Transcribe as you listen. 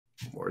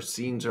More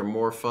scenes are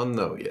more fun,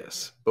 though,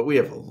 yes. But we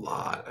have a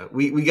lot.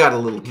 We got a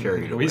little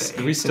carried away.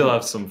 We still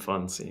have some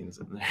fun scenes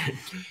in there.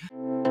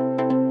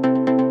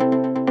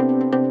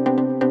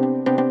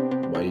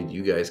 Why did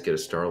you guys get a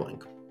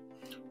Starlink?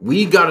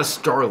 We got a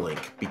Starlink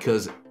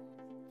because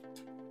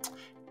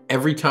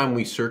every time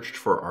we searched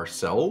for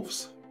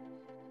ourselves,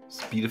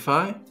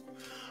 Speedify,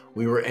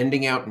 we were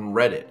ending out in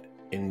Reddit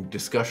in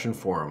discussion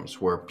forums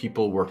where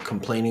people were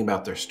complaining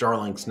about their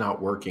Starlinks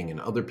not working, and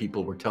other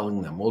people were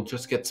telling them, well,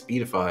 just get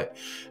Speedify.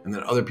 And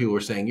then other people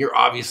were saying, you're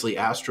obviously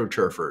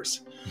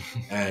astroturfers.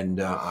 And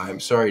I'm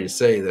sorry to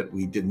say that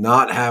we did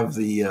not have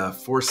the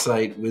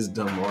foresight,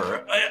 wisdom,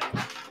 or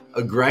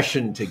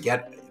aggression to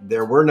get,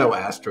 there were no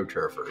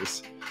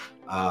astroturfers.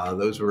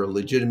 Those were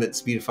legitimate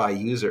Speedify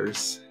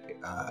users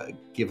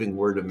giving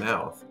word of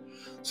mouth.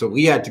 So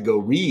we had to go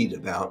read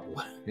about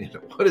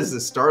what is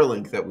this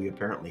Starlink that we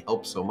apparently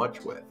help so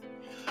much with.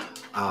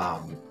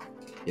 And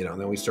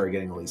then we started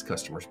getting all these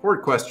customer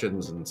support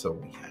questions, and so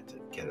we had to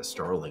get a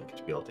Starlink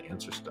to be able to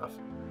answer stuff.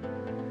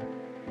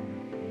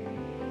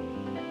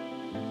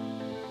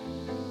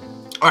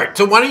 All right,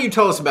 so why don't you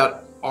tell us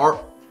about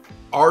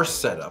our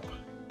setup?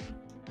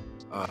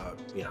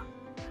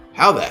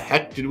 How the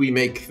heck did we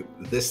make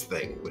this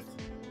thing with,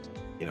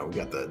 we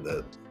got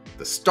the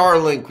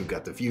Starlink, we've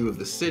got the view of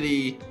the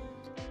city.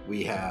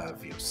 We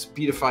have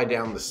Speedify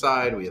down the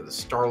side. We have the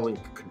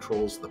Starlink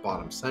controls the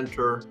bottom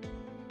center.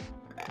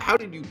 How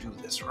did you do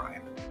this,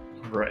 Ryan?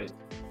 Right.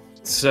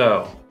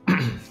 So,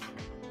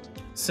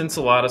 since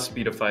a lot of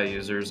Speedify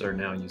users are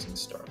now using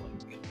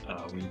Starlink,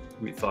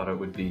 we thought it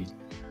would be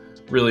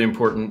really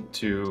important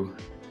to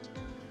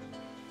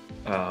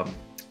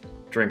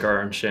drink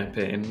our own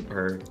champagne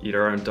or eat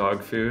our own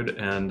dog food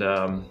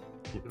and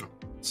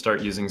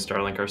start using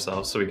Starlink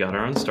ourselves. So we got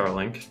our own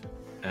Starlink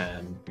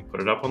and we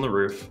put it up on the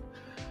roof.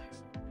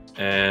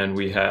 And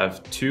we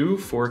have two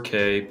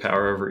 4K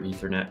power over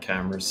Ethernet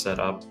cameras set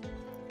up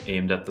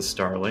aimed at the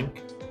Starlink,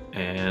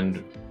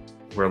 and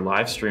we're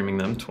live streaming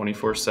them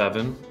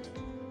 24/7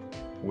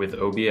 with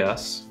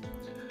OBS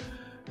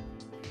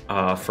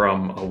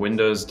from a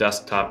Windows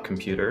desktop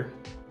computer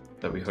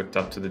that we hooked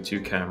up to the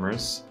two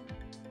cameras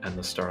and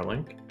the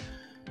Starlink.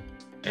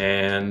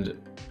 And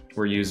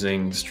we're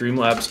using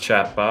Streamlabs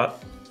Chatbot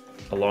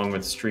along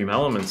with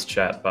Streamelements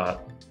Chatbot.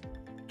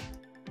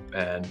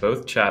 And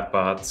both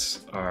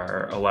chatbots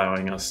are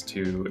allowing us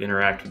to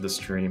interact with the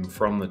stream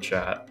from the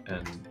chat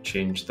and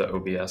change the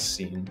OBS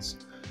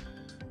scenes.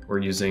 We're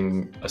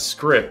using a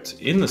script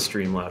in the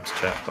Streamlabs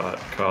chatbot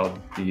called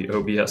the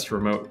OBS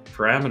Remote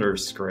Parameter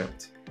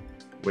Script,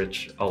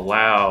 which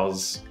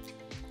allows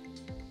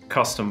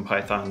custom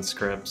Python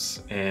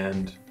scripts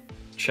and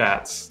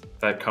chats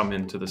that come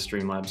into the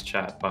Streamlabs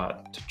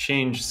chatbot to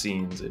change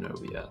scenes in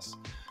OBS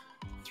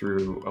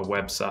through a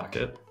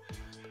WebSocket.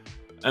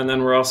 And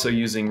then we're also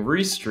using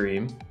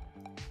Restream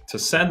to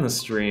send the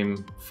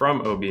stream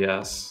from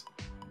OBS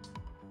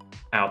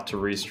out to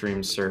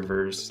Restream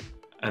servers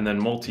and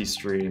then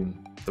multi-stream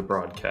the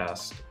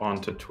broadcast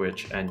onto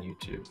Twitch and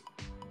YouTube.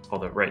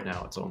 Although right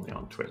now it's only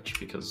on Twitch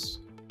because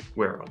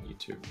we're on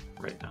YouTube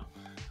right now.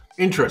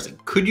 Interesting.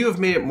 Could you have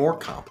made it more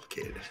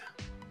complicated?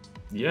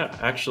 Yeah,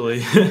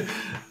 actually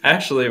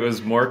it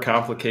was more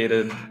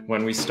complicated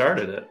when we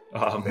started it.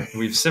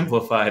 We've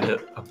simplified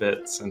it a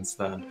bit since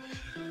then.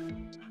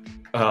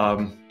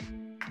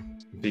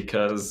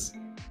 Because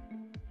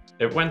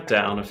it went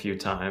down a few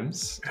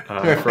times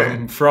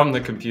from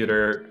the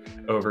computer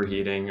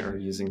overheating or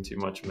using too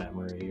much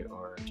memory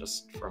or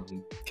just from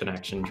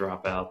connection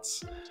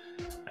dropouts,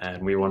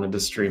 and we wanted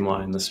to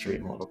streamline the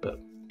stream a little bit.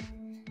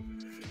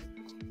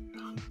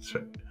 That's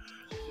right.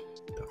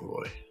 Oh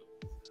boy,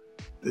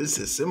 this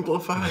is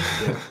simplified.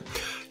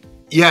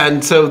 Yeah,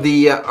 and so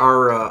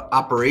our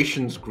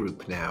operations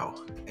group now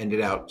ended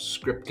out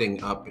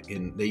scripting up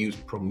they use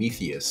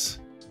Prometheus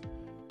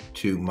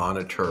to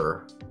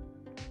monitor,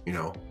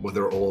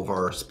 whether all of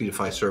our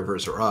Speedify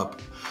servers are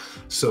up.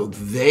 So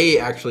they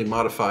actually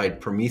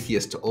modified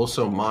Prometheus to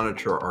also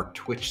monitor our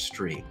Twitch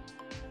stream.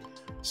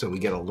 So we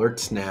get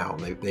alerts now.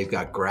 They've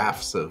got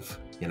graphs of,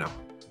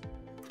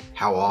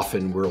 how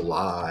often we're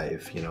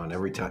live, and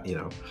every time,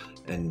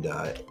 and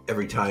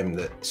every time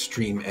the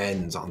stream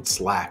ends on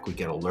Slack, we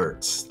get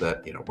alerts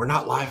that, we're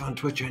not live on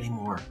Twitch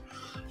anymore.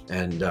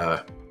 And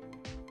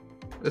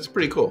that's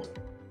pretty cool.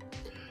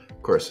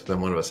 Of course, then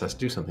one of us has to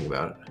do something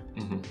about it.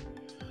 Mm-hmm.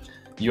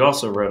 You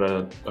also wrote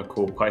a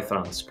cool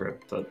Python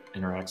script that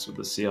interacts with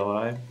the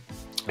CLI.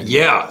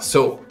 Yeah,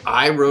 so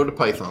I wrote a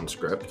Python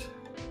script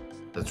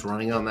that's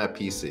running on that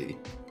PC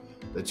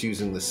that's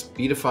using the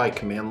Speedify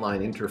command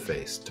line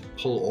interface to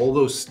pull all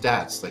those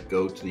stats that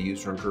go to the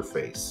user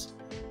interface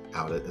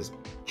out as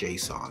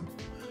JSON.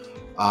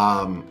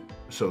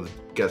 So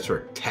it gets our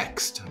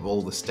text of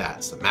all the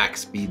stats, the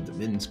max speed, the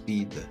min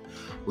speed, the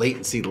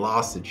latency, the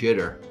loss, the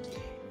jitter.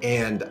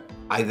 And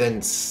I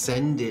then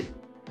send it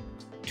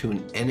to an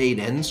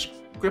N8N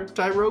script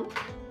I wrote.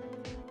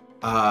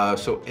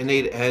 So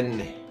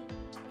N8N,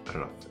 I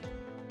don't know,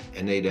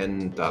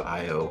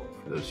 N8N.io,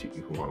 for those of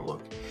you who want to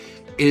look,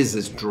 is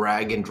this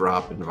drag and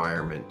drop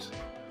environment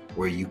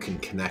where you can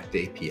connect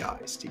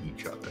APIs to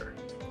each other.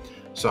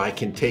 So I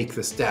can take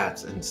the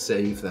stats and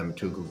save them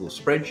to a Google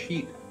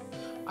spreadsheet.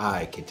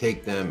 I can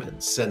take them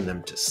and send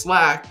them to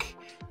Slack.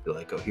 Be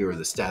like, oh, here are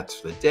the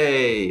stats for the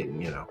day,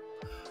 and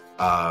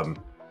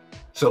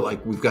so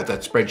like we've got that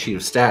spreadsheet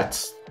of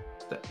stats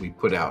that we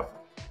put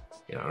out,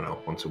 I don't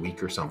know, once a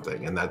week or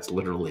something, and that's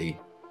what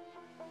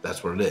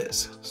it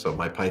is. So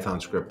my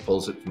Python script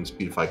pulls it from the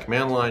Speedify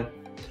command line,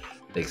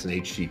 makes an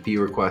HTTP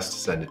request to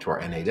send it to our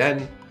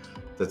N8N,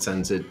 that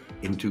sends it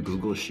into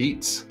Google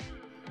Sheets,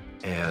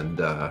 and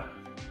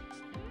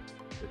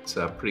it's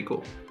pretty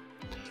cool.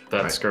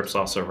 That script's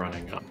also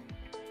running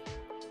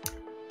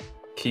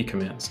key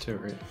commands too,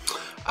 right?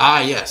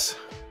 Ah, yes.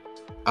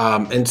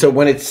 And so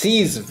when it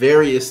sees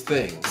various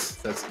things,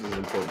 that's an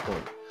important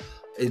point.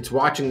 It's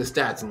watching the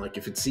stats, and like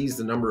if it sees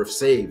the number of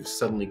saves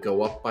suddenly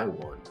go up by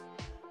 1,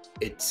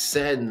 it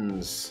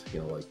sends,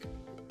 like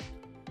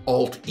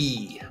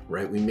Alt-E,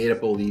 right? We made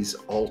up all these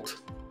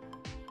Alt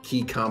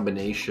key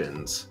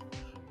combinations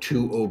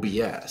to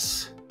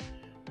OBS.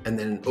 And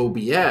then in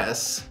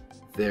OBS,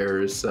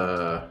 there's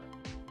the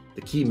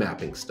key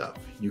mapping stuff.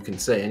 You can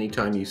say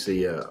anytime you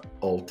see a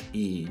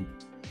Alt-E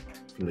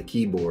from the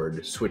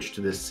keyboard, switch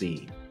to this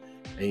scene.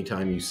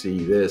 Anytime you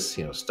see this,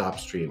 stop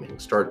streaming,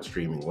 start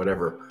streaming,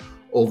 whatever,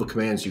 all the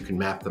commands, you can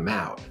map them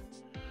out.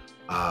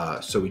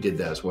 So we did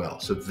that as well.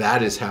 So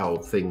that is how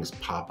things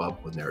pop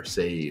up when there are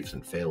saves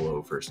and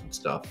failovers and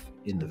stuff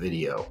in the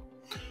video.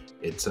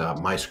 It's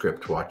my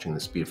script watching the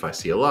Speedify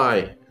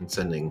CLI and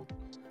sending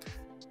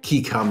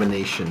key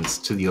combinations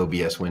to the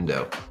OBS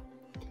window.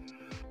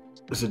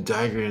 Is a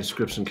diagram,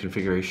 scripts, and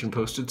configuration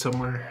posted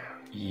somewhere?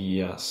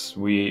 Yes,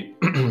 we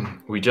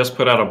just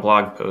put out a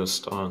blog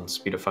post on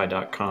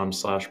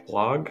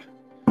speedify.com/blog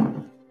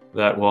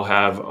that will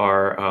have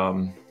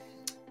our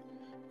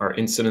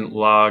incident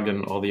log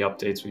and all the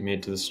updates we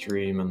made to the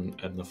stream and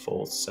the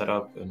full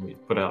setup. And we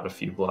put out a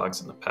few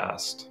blogs in the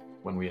past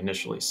when we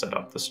initially set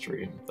up the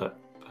stream that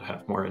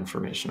have more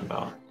information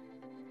about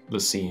the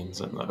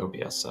scenes and the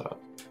OBS setup.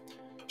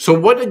 So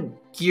what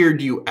gear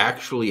do you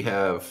actually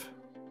have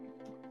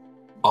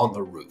on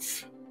the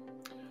roof?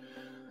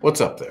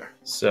 What's up there?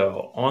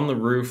 So on the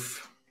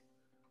roof,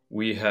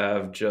 we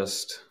have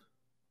just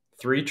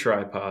 3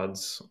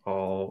 tripods,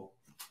 all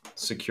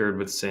secured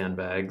with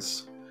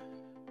sandbags.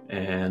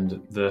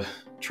 And the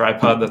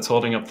tripod that's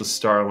holding up the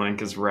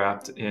Starlink is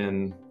wrapped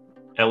in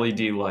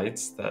LED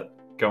lights that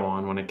go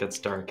on when it gets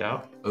dark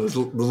out. Those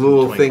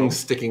little things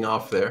sticking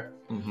off there.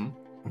 Mm-hmm.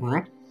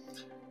 Mm-hmm.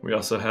 We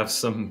also have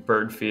some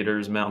bird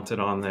feeders mounted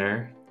on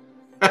there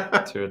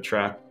to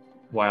attract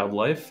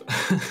wildlife,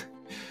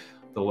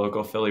 the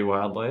local Philly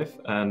wildlife,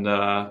 and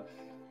the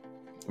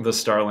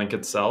Starlink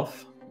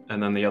itself.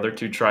 And then the other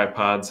 2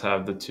 tripods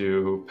have the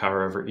 2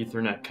 Power over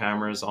Ethernet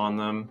cameras on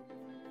them.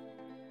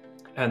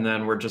 And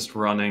then we're just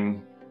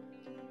running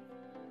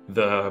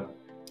the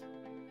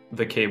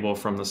cable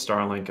from the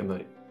Starlink and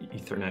the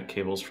Ethernet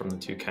cables from the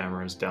 2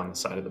 cameras down the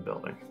side of the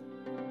building.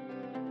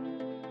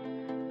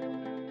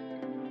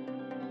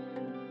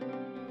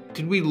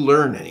 Did we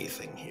learn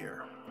anything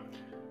here?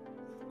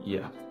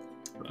 Yeah.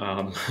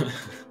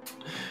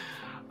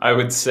 I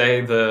would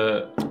say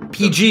the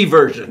PG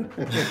version.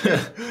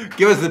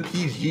 Give us the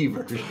PG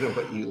version of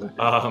what you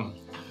learned.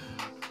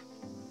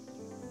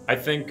 I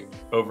think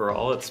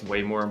overall it's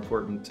way more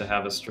important to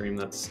have a stream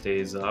that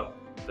stays up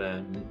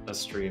than a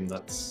stream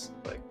that's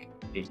like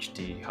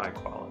HD, high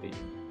quality.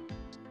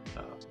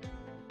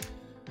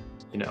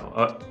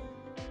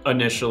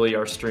 Initially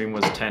our stream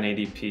was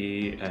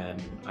 1080p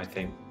and I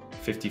think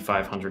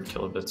 5500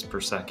 kilobits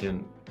per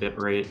second bit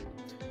rate,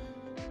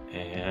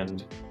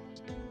 and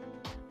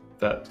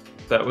that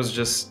was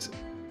just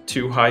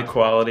too high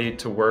quality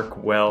to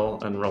work well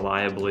and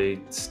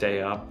reliably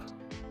stay up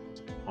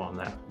on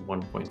that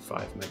 1.5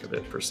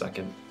 megabit per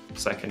second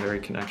secondary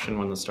connection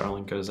when the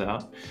Starlink goes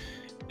out.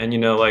 And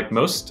a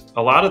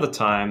lot of the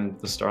time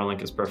the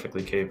Starlink is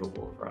perfectly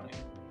capable of running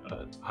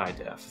a high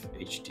def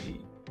HD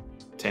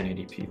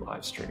 1080p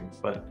live stream,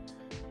 but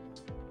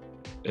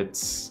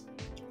it's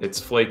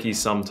flaky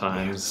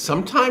sometimes.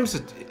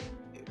 Sometimes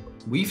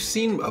we've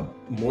seen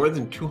more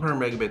than 200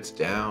 megabits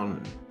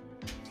down,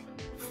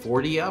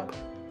 40 up.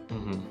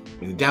 Mm-hmm. I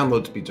mean, the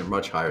download speeds are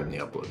much higher than the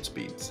upload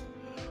speeds.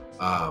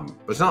 But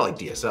it's not like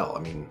DSL.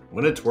 I mean,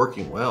 when it's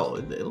working well,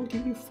 it'll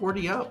give you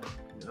 40 up.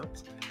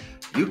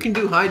 You can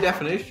do high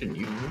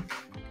definition.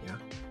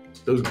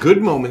 Those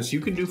good moments, you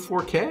can do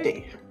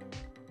 4K.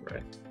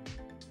 Right.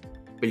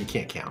 But you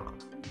can't count on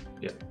them.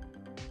 Yeah.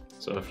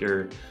 So if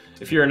you're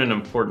in an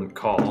important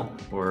call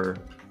or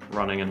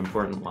running an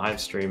important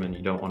live stream and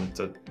you don't want it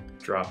to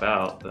drop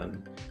out,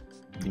 then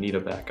you need a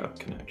backup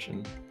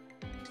connection.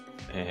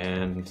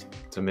 And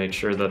to make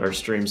sure that our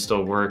stream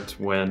still worked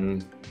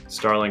when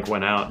Starlink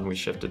went out and we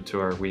shifted to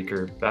our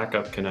weaker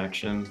backup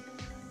connection,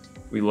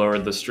 we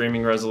lowered the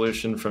streaming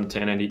resolution from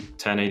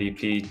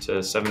 1080p to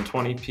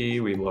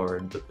 720p. We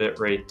lowered the bit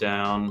rate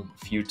down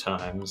a few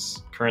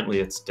times.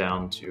 Currently it's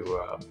down to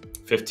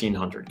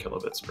 1500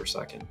 kilobits per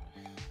second.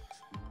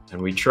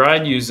 And we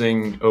tried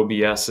using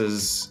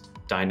OBS's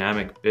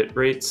dynamic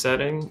bitrate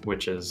setting,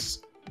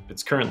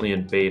 it's currently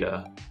in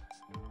beta,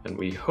 and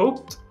we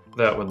hoped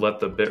that would let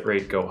the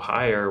bitrate go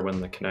higher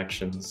when the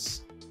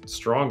connection's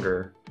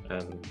stronger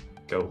and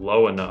go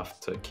low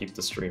enough to keep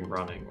the stream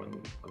running when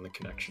the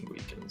connection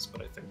weakens.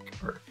 But I think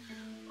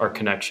our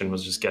connection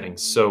was just getting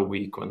so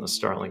weak when the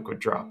Starlink would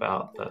drop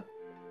out that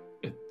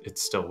it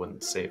still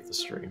wouldn't save the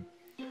stream.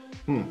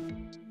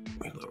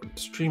 We lowered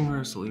stream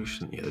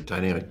resolution. Yeah, the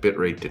dynamic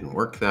bitrate didn't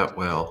work that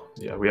well.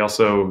 Yeah, we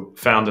also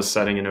found a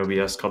setting in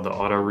OBS called the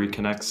auto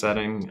reconnect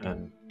setting,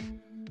 and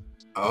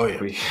oh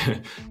yeah,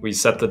 we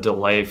set the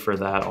delay for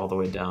that all the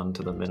way down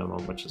to the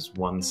minimum, which is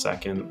 1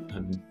 second,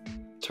 and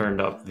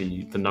turned up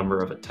the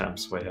number of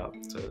attempts way up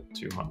to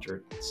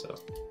 200. So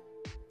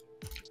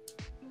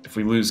if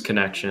we lose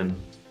connection,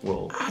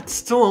 it's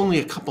still only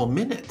a couple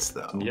minutes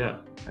though. Yeah,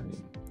 I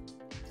mean,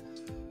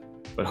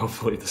 but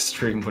hopefully the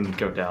stream wouldn't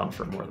go down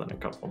for more than a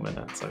couple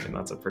minutes. I mean,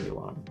 that's a pretty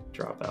long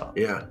dropout.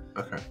 Yeah,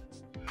 okay.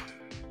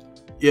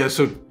 Yeah,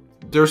 so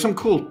there are some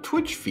cool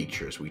Twitch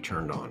features we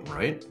turned on,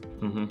 right?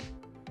 Mm-hmm.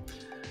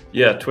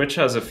 Yeah, Twitch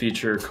has a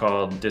feature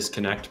called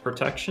disconnect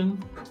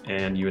protection,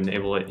 and you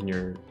enable it in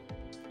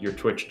your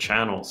Twitch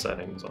channel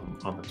settings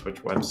on the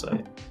Twitch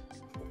website.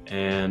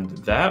 And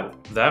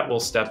that will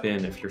step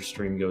in if your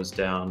stream goes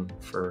down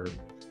for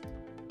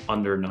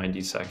under 90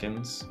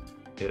 seconds.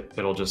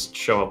 It'll just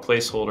show a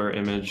placeholder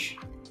image,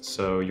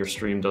 so your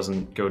stream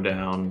doesn't go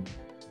down,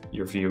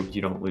 you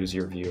don't lose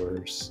your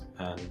viewers,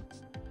 and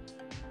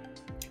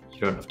you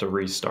don't have to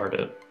restart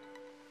it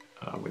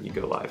when you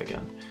go live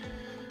again.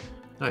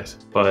 Nice.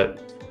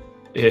 But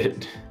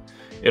it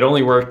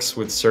only works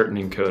with certain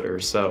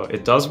encoders, so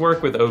it does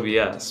work with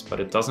OBS, but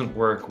it doesn't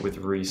work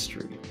with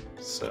Restream.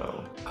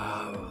 So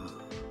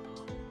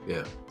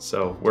yeah.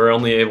 So we're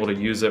only able to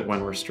use it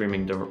when we're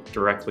streaming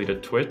directly to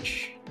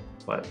Twitch.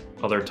 But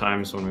other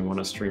times when we want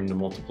to stream to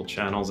multiple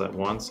channels at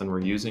once and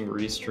we're using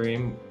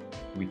Restream,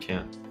 we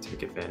can't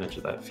take advantage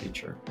of that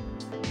feature.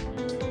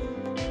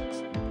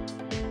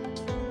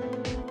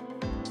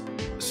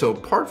 So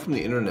apart from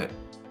the internet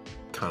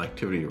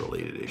connectivity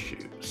related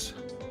issues,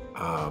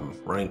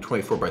 running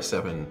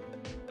 24/7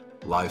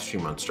 live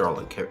stream on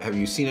Starlink, have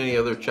you seen any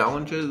other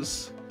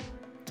challenges?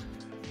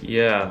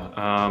 Yeah,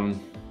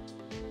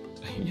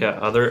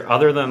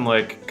 other than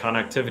like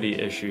connectivity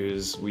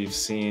issues, we've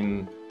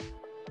seen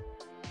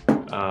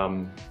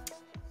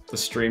the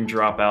stream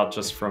drop out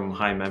just from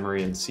high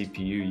memory and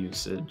CPU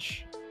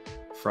usage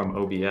from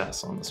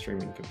OBS on the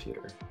streaming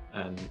computer,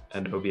 and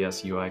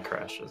OBS UI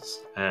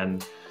crashes.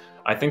 And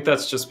I think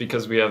that's just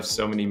because we have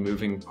so many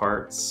moving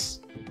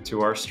parts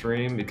to our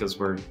stream, because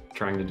we're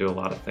trying to do a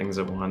lot of things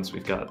at once.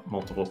 We've got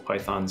multiple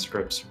Python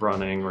scripts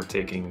running. We're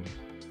taking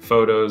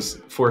photos,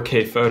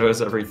 4K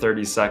photos every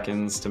 30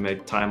 seconds to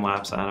make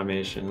time-lapse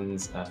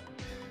animations.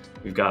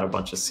 We've got a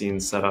bunch of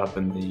scenes set up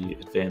in the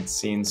advanced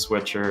scene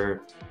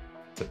switcher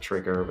to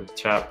trigger with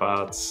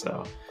chatbots.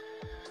 So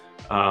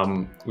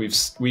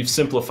we've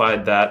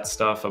simplified that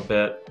stuff a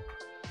bit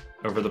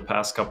over the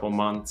past couple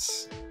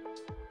months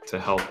to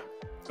help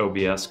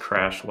OBS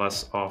crash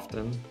less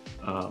often.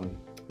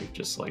 We've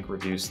just like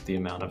reduced the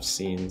amount of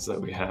scenes that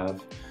we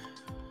have,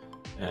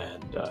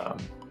 and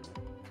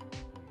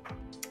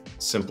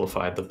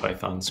simplified the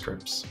Python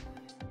scripts.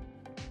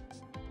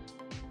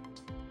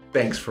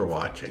 Thanks for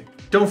watching.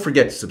 Don't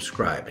forget to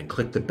subscribe and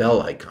click the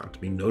bell icon to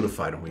be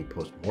notified when we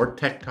post more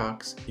tech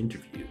talks,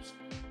 interviews,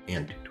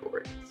 and tutorials.